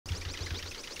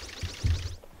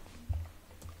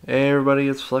Hey everybody,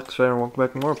 it's Flex Fan, and welcome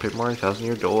back to more Paper Mario Thousand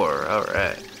Year Door.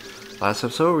 Alright. Last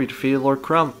episode we defeated Lord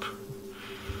Crump.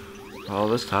 Well,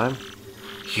 this time...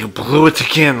 You blew it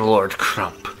again, Lord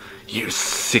Crump. You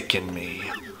sicken me.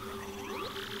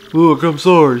 Look, I'm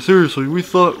sorry. Seriously, we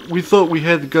thought we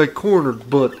had the guy cornered,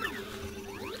 but...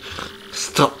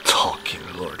 Stop talking,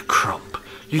 Lord Crump.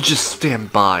 You just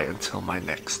stand by until my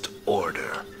next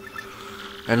order.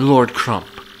 And Lord Crump,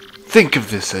 think of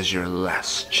this as your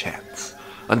last chance.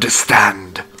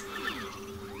 Understand?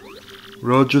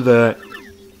 Roger that.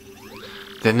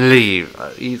 Then leave.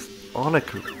 He's on a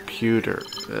computer.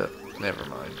 Never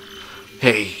mind.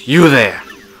 Hey, you there!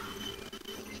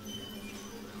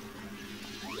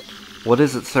 What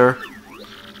is it, sir?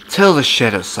 Tell the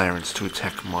Shadow Sirens to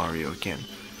attack Mario again.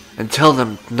 And tell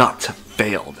them not to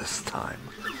fail this time.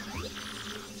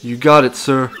 You got it,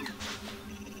 sir.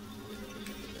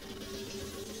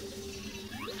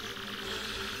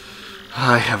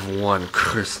 I have 1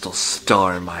 crystal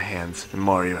star in my hands, and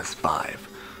Mario has 5.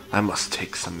 I must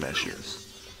take some measures.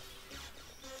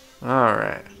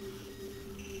 Alright.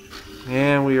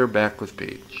 And we are back with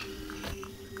Peach.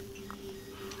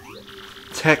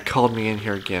 Tech called me in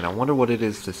here again. I wonder what it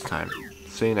is this time.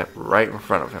 Seeing it right in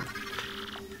front of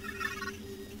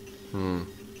him.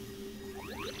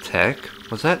 Tech?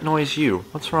 Was that noise you?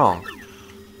 What's wrong?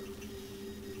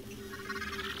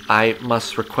 I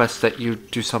must request that you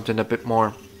do something a bit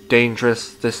more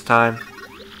dangerous this time.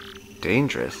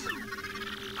 Dangerous?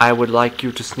 I would like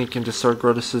you to sneak into Sir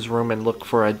Grotus's room and look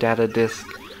for a data disk.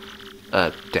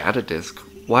 A data disk?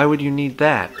 Why would you need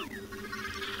that?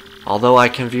 Although I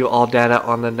can view all data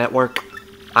on the network,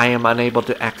 I am unable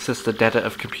to access the data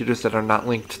of computers that are not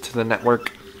linked to the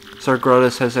network. Sir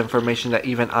Grotus has information that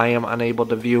even I am unable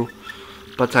to view.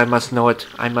 But I must know it.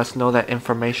 I must know that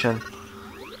information.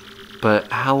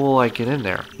 But how will I get in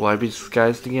there? Will I be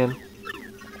disguised again?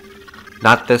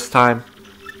 Not this time.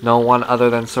 No one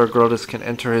other than Sir Grotus can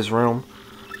enter his room.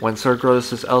 When Sir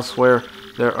Grotus is elsewhere,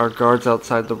 there are guards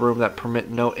outside the room that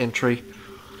permit no entry.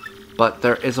 But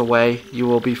there is a way. You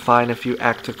will be fine if you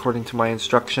act according to my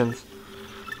instructions.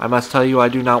 I must tell you I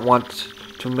do not want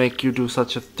to make you do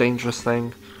such a dangerous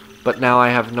thing. But now I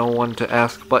have no one to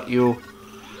ask but you.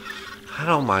 I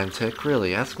don't mind, Tick.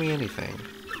 Really, ask me anything.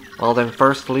 Well then,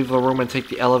 first leave the room and take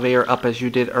the elevator up as you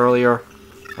did earlier.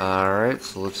 Alright,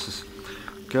 so let's just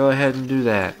go ahead and do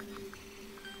that.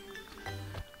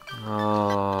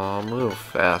 Oh, move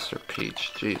faster,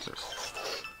 Peach.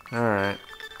 Jesus. Alright.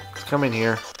 Let's come in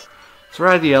here. Let's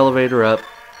ride the elevator up.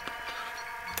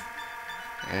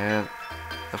 And,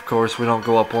 of course, we don't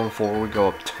go up 1 floor, we go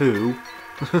up 2.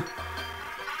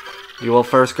 You will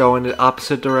first go in the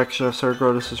opposite direction of Sir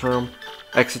Grotus's room.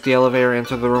 Exit the elevator,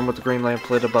 enter the room with the green lamp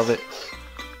lit above it.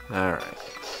 Alright.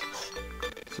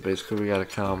 So basically we gotta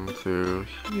come through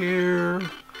here.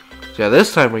 So yeah,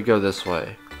 this time we go this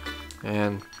way.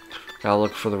 And gotta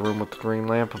look for the room with the green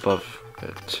lamp above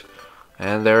it.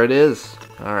 And there it is.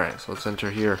 Alright, so let's enter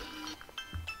here.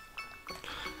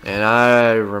 And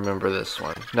I remember this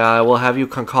one. Now I will have you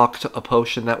concoct a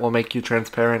potion that will make you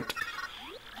transparent.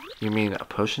 You mean a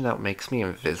potion that makes me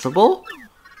invisible?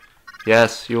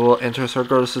 Yes, you will enter Sir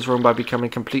Grotus's room by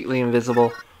becoming completely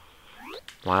invisible.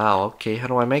 Wow, okay, how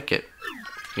do I make it?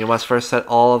 You must first set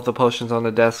all of the potions on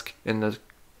the desk in the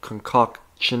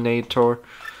concoctionator.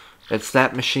 It's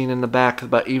that machine in the back,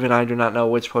 but even I do not know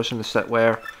which potion to set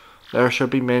where. There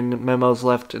should be memos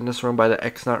left in this room by the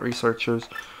XNOT researchers.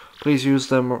 Please use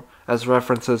them as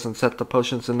references and set the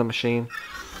potions in the machine.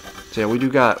 So yeah, we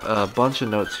do got a bunch of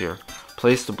notes here.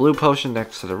 Place the blue potion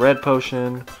next to the red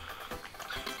potion.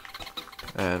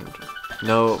 And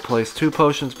place 2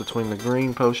 potions between the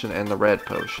green potion and the red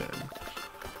potion.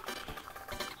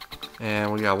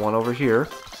 And we got one over here.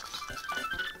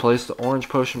 Place the orange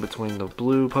potion between the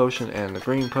blue potion and the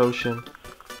green potion.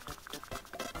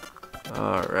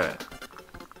 Alright.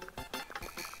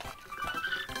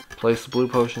 Place the blue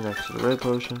potion next to the red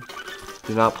potion.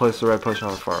 Do not place the red potion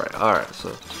on the far right. Alright, so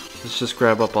let's just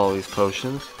grab up all these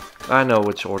potions. I know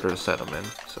which order to set them in,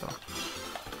 so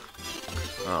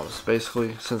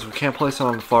basically, since we can't place it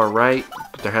on the far right,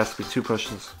 but there has to be 2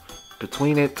 potions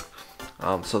between it,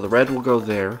 so the red will go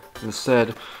there.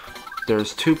 Instead,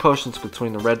 there's 2 potions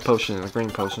between the red potion and the green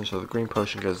potion, so the green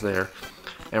potion goes there.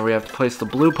 And we have to place the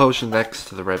blue potion next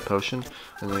to the red potion,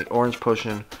 and the orange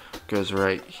potion goes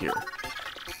right here.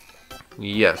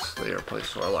 Yes, they are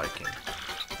placed to our liking.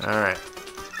 Alright,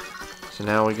 so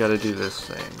now we gotta do this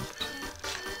thing.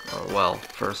 Oh, well,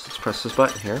 first let's press this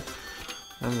button here,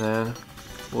 and then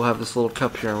we'll have this little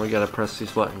cup here, and we gotta press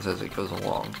these buttons as it goes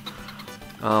along.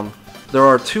 There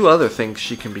are 2 other things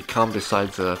she can become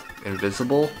besides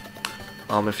invisible.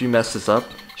 If you mess this up,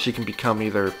 she can become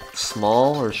either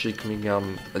small or she can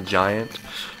become a giant.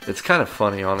 It's kind of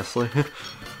funny, honestly.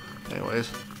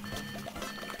 Anyways.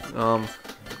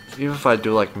 Even if I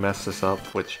do like mess this up,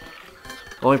 which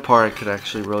the only part I could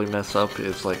actually really mess up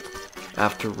is like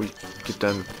after we get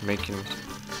done making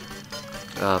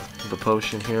the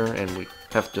potion here and we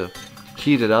have to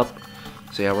heat it up.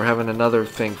 So yeah, we're having another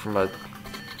thing from a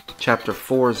chapter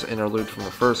 4's interlude from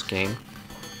the first game.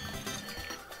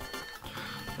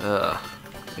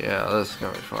 Yeah, this is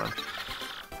gonna be fun.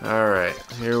 Alright,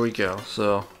 here we go.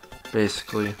 So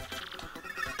basically,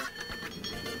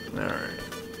 alright,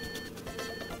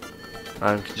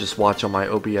 I can just watch on my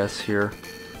OBS here.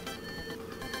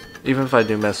 Even if I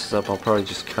do mess this up, I'll probably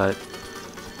just cut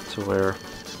to where,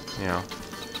 you know.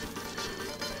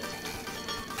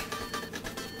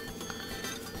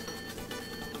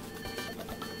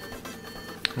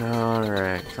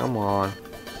 Alright, come on.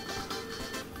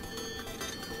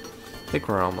 I think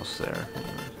we're almost there.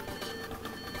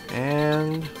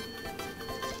 And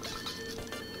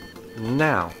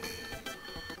now.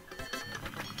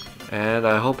 And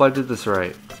I hope I did this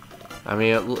right. I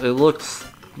mean, it looks,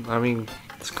 I mean,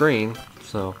 it's green,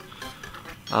 so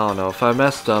I don't know. If I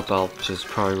messed up, I'll just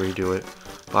probably redo it.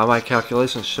 By my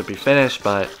calculations, should be finished,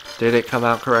 but did it come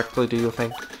out correctly, do you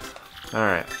think?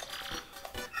 Alright.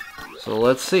 So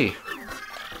let's see.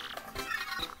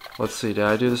 Let's see, did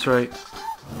I do this right?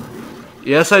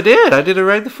 Yes, I did! I did it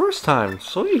right the first time.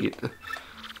 Sweet!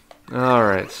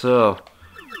 Alright, so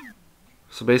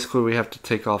basically we have to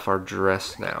take off our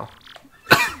dress now.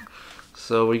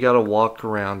 So we gotta walk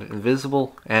around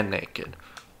invisible and naked.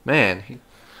 Man,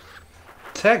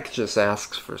 Tech just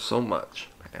asks for so much,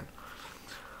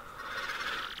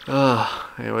 man.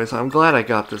 Anyways, I'm glad I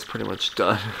got this pretty much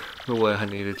done the way I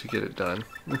needed to get it done.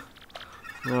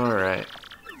 Alright.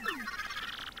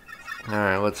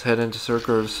 Alright, let's head into Sir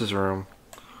Grotus's room.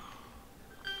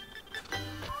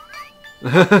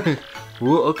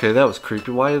 Ooh, okay, that was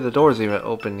creepy. Why are the doors even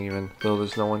open even though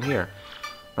there's no one here?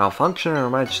 Malfunction, or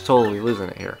am I just totally losing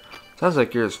it here? Sounds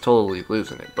like you're just totally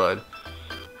losing it, bud.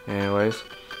 Anyways,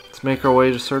 let's make our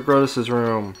way to Sir Grotus's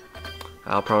room.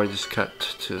 I'll probably just cut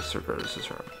to Sir Grotus's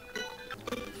room.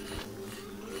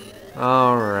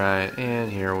 Alright,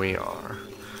 and here we are.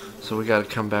 So we gotta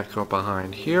come back up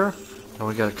behind here, and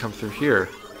we gotta come through here.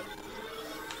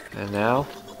 And now,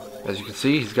 as you can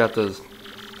see, he's got those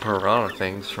piranha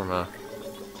things from a...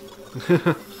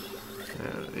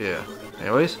 yeah.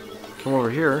 Anyways, come over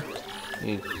here.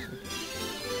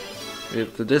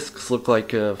 The discs look like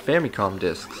Famicom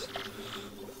discs.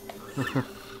 So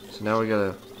now we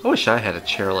gotta... I wish I had a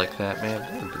chair like that, man.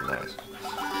 That would be nice.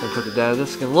 Then put the data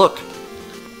disc and look!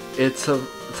 It's a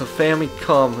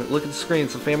Famicom. Look at the screen.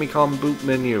 It's a Famicom boot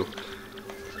menu.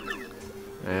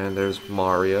 And there's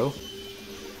Mario.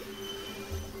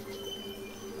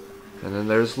 And then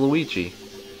there's Luigi.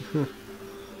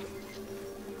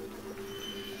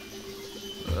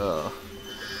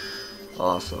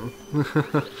 Awesome.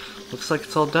 Looks like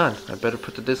it's all done. I better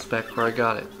put the disc back where I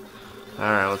got it.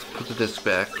 Alright, let's put the disc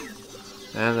back.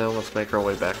 And then let's make our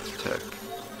way back to Tech.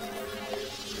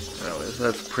 Anyways,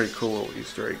 that's a pretty cool little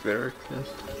Easter egg there.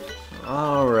 Yes.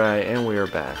 Alright, and we are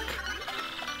back.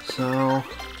 So...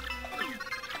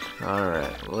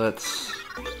 Alright, let's...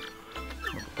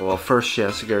 Well, first she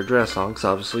has to get her dress on, because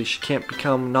obviously she can't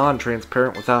become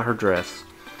non-transparent without her dress.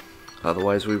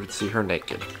 Otherwise we would see her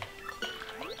naked.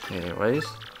 Anyways,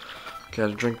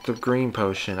 gotta drink the green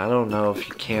potion. I don't know if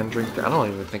you can drink I don't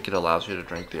even think it allows you to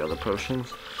drink the other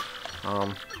potions.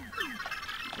 I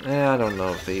don't know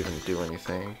if they even do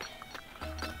anything.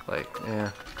 Like,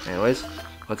 yeah. Anyways,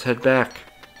 let's head back.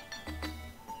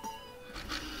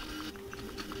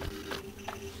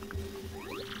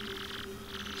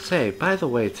 Say, by the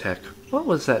way, Tech, what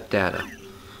was that data?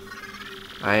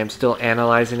 I am still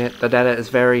analyzing it. The data is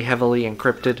very heavily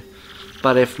encrypted.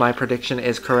 But if my prediction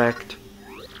is correct...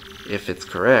 If it's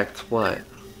correct, what?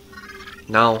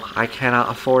 No, I cannot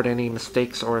afford any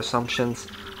mistakes or assumptions.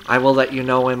 I will let you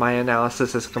know when my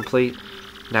analysis is complete.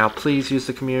 Now please use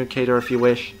the communicator if you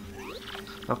wish.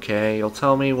 Okay, you'll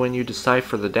tell me when you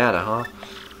decipher the data, huh?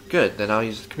 Good, then I'll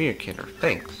use the communicator.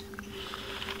 Thanks.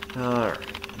 Alright.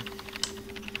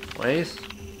 Waze?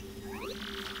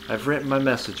 I've written my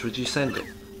message. Would you send it?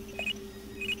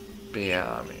 But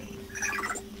yeah, I mean...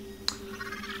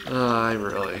 I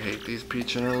really hate these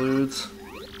Peach interludes.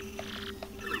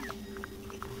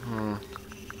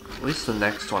 At least the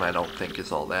next one I don't think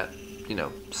is all that, you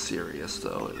know, serious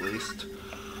though, at least.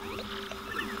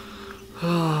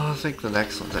 I think the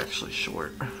next one's actually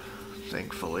short,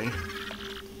 thankfully.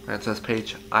 Princess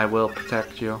Peach, I will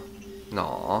protect you.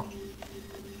 Aww.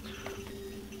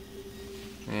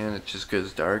 And it just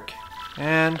goes dark.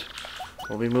 And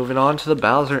we'll be moving on to the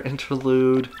Bowser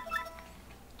Interlude.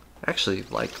 I actually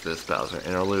like this Bowser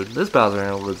Interlude. This Bowser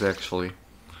Interlude's actually...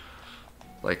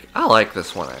 like, I like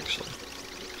this one actually.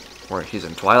 Where he's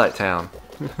in Twilight Town.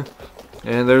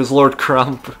 And there's Lord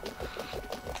Crump.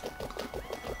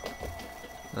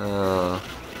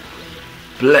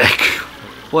 Black.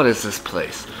 What is this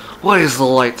place? Why is the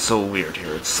light so weird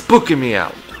here? It's spooking me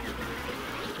out.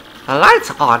 The lights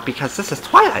are on because this is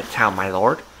Twilight Town, my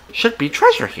lord. Should be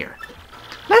treasure here.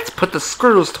 Let's put the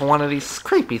screws to one of these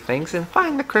creepy things and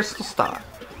find the crystal star.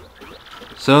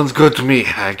 Sounds good to me,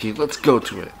 Haggy. Let's go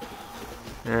to it.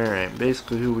 Alright,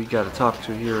 basically who we gotta talk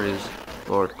to here is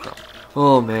Lord Crump.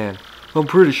 Oh man, I'm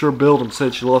pretty sure Beldam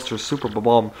said she lost her super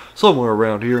bomb somewhere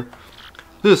around here.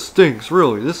 This stinks,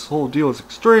 really. This whole deal is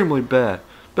extremely bad.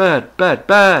 Bad, bad,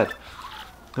 bad.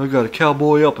 I gotta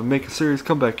cowboy up and make a serious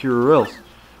comeback here or else.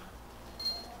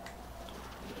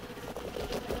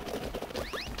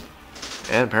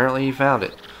 And apparently he found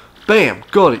it. Bam!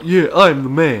 Got it! Yeah, I'm the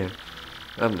man.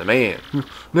 I'm the man.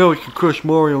 Now we can crush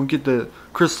Mario and get the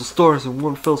crystal stars in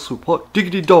one fell swoop. Hot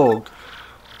diggity dog!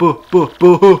 Buh, buh,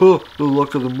 buh. The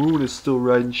luck of the moon is still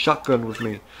riding shotgun with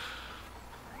me.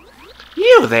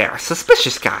 You there,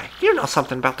 suspicious guy. You know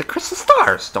something about the crystal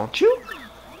stars, don't you?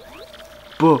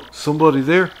 Buh, somebody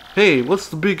there? Hey, what's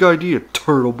the big idea,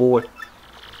 Turtle Boy?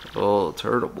 Oh,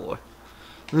 Turtle Boy.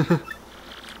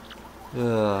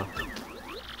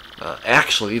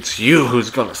 Actually, it's you who's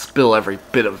gonna spill every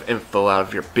bit of info out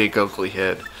of your big ugly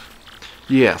head.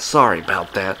 Yeah, sorry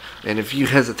about that. And if you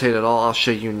hesitate at all, I'll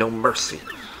show you no mercy.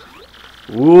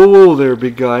 Whoa there,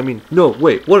 big guy. I mean, no,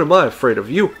 wait, what am I afraid of?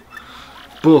 You?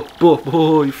 Buh, buh,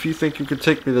 buh. If you think you can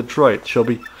take me, then try it,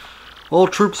 Chubby. All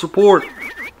troops report.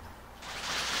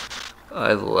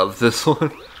 I love this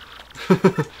one.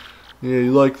 Yeah,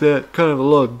 you like that? Kind of a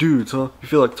lot of dudes, huh? You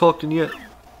feel like talking yet?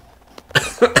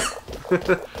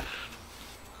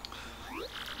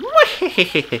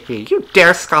 You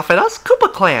dare scoff at us,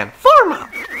 Koopa Clan! Form up!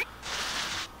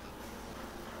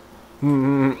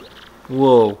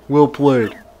 Whoa, well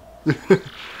played.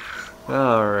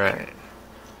 Alright.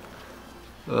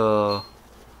 Whoa,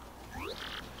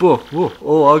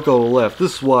 oh, I gotta laugh.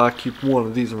 This is why I keep one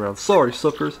of these around. Sorry,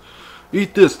 suckers.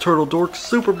 Eat this, Turtle Dork.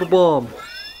 Super bomb.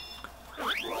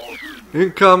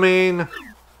 Incoming.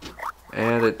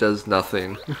 And it does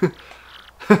nothing.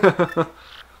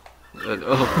 And,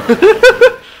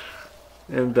 oh.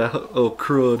 And oh,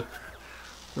 crud.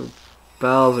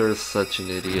 Bowser is such an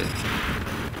idiot.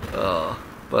 Oh,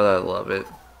 but I love it.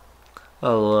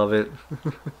 I love it.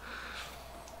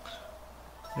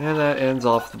 And that ends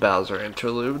off the Bowser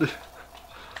Interlude.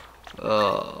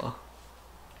 Oh,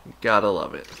 gotta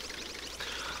love it.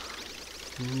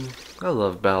 I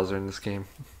love Bowser in this game.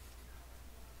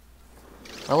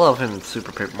 I love him in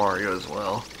Super Paper Mario as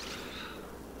well.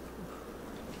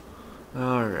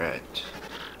 Alright.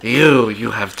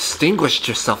 You have distinguished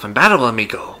yourself in battle,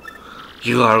 amigo.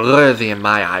 You are worthy in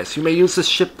my eyes. You may use this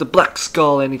ship, the Black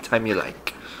Skull, anytime you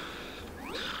like.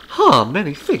 Ah,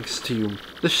 many thanks to you.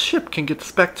 The ship can get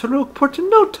us back to Rogueport in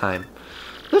no time.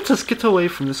 Let us get away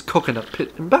from this coconut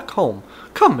pit and back home.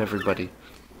 Come, everybody.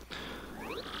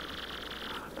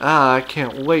 Ah, I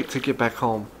can't wait to get back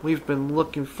home. We've been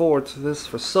looking forward to this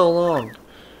for so long.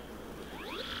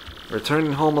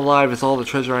 Returning home alive is all the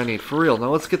treasure I need. For real.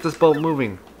 Now let's get this boat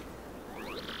moving.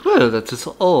 Well, that is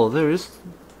all there is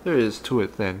to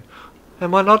it then.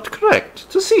 Am I not correct?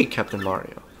 To see, Captain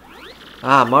Mario.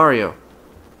 Ah, Mario.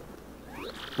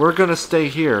 We're gonna stay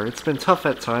here. It's been tough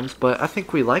at times, but I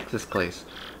think we like this place.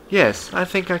 Yes, I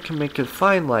think I can make a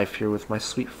fine life here with my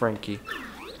sweet Frankie.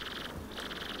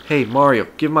 Hey, Mario,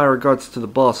 give my regards to the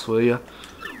boss, will ya?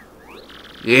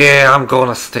 Yeah, I'm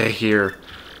gonna stay here.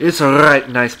 It's a right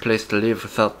nice place to live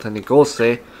without any ghosts,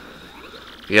 eh?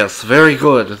 Yes, very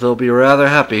good. They'll be rather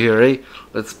happy here, eh?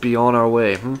 Let's be on our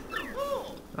way,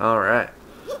 Alright.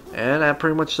 And that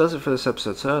pretty much does it for this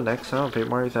episode. So, next time on Paper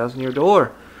Mario 1000 Year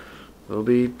Door, we'll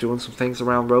be doing some things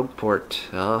around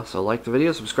Rogueport. So like the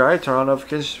video, subscribe, turn on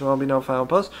notifications if you want to be notified when I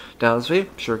post. Down this video,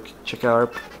 be sure to check out our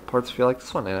parts if you like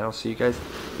this one, and I'll see you guys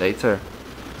later.